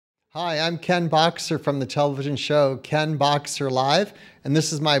Hi, I'm Ken Boxer from the television show Ken Boxer Live, and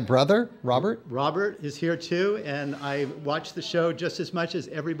this is my brother, Robert. Robert is here too, and I watch the show just as much as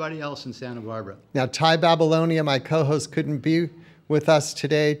everybody else in Santa Barbara. Now, Ty Babylonia, my co-host, couldn't be with us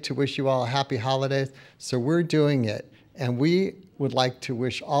today to wish you all happy holidays, so we're doing it. And we would like to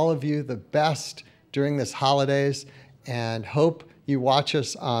wish all of you the best during this holidays and hope you watch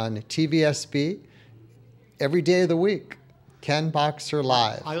us on TVSB every day of the week. Ken Boxer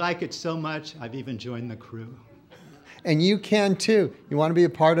Live. I like it so much, I've even joined the crew. And you can too. You want to be a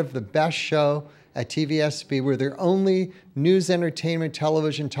part of the best show at TVSB. We're the only news, entertainment,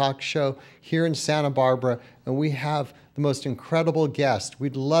 television talk show here in Santa Barbara, and we have the most incredible guests.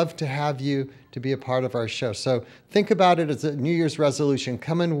 We'd love to have you to be a part of our show. So think about it as a New Year's resolution.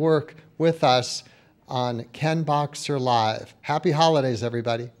 Come and work with us on Ken Boxer Live. Happy holidays,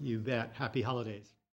 everybody. You bet. Happy holidays.